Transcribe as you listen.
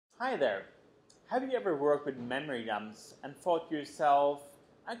Hi there. Have you ever worked with memory dumps and thought to yourself,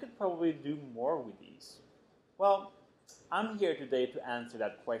 I could probably do more with these? Well, I'm here today to answer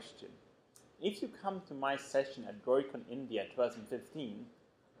that question. If you come to my session at droidconIN India 2015,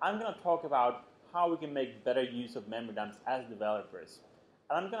 I'm going to talk about how we can make better use of memory dumps as developers.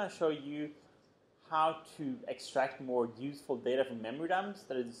 And I'm going to show you how to extract more useful data from memory dumps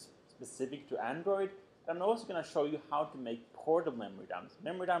that is specific to Android. And I'm also going to show you how to make portable memory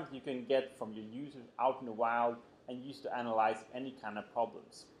dumps you can get from your users out in the wild and use to analyze any kind of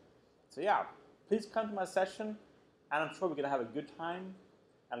problems. So yeah, please come to my session, and I'm sure we're going to have a good time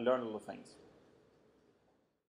and learn a little things.